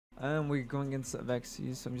And we're going against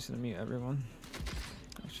Vexy, so I'm just gonna mute everyone.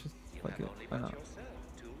 Fuck it, why not?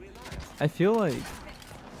 I feel like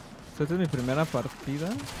esta es mi primera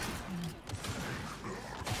partida.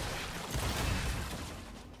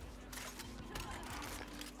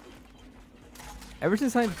 Ever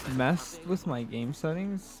since I messed with my game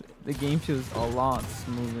settings, the game feels a lot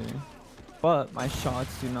smoother. But my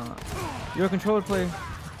shots do not. You're a controller player.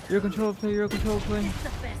 You're a controller player. You're a controller player. It's the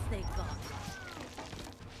best they got.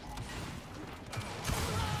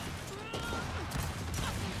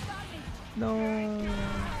 No.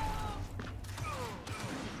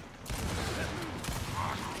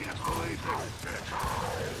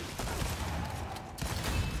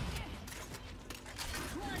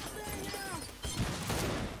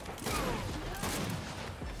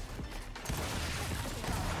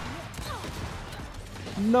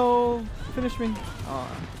 No, finish me.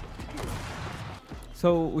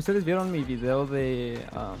 So, ustedes vieron mi video de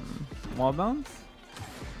wall bounce?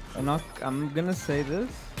 I'm gonna say this.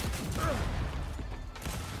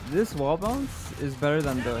 This wall bounce is better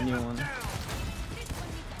than the new one.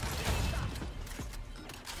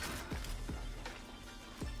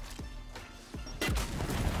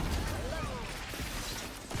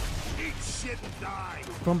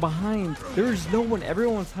 From behind, there's no one.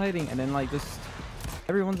 Everyone's hiding, and then like just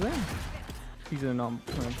everyone's there. He's gonna know I'm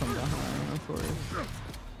coming from behind, of course.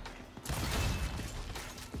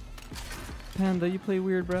 Panda, you play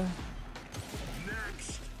weird, bruh.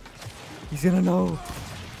 He's gonna know.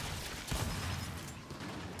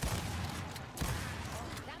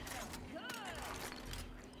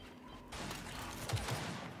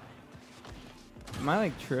 Am I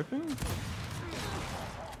like tripping?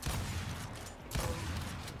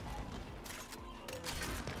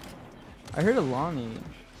 I heard a Lonnie.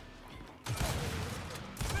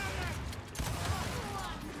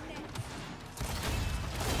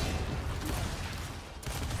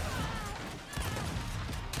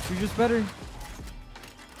 You're just better.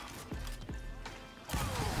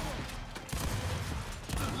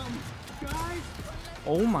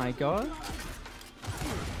 Oh my god.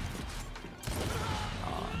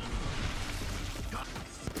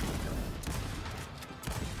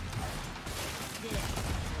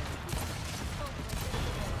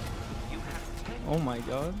 Oh my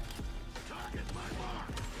god.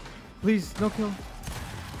 Please, no kill.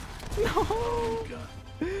 No.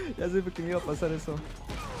 Ya sé por qué me iba a pasar eso.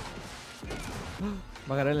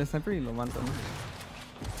 Va a agarrar el sniper y lo mata, ¿no?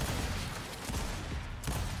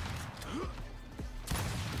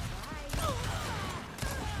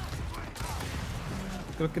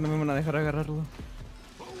 Creo que no me van a dejar agarrarlo.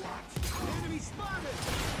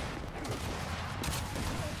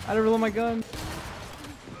 I don't reload my gun.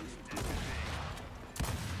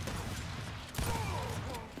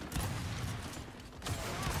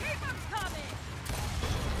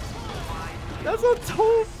 That's a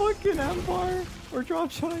total fucking empire. Or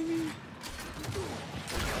drop shot, I mean.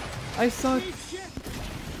 I suck.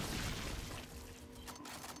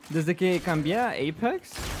 Desde que cambié a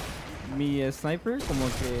Apex, mi sniper como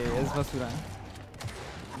que es basura.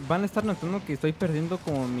 Van a estar notando que estoy perdiendo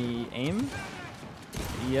como mi aim.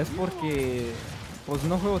 Y es porque pues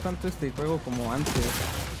no juego tanto este juego como antes.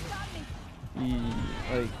 Y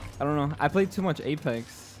like, I don't know, I played too much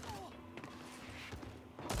Apex.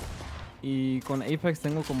 Y con Apex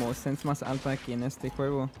tengo como sense más alta que en este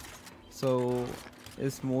juego. So,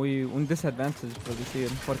 es muy un disadvantage, por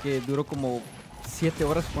decir. Porque duro como 7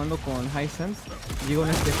 horas jugando con high sense. Llego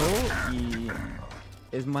en este juego y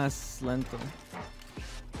es más lento.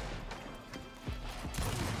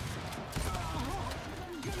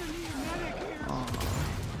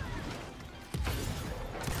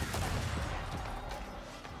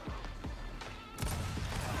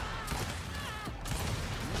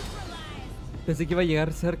 Pensé que iba a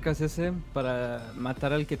llegar cerca ese para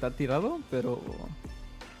matar al que está tirado, pero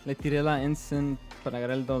le tiré la instant para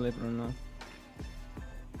agarrar el doble, pero no.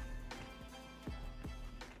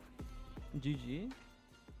 GG.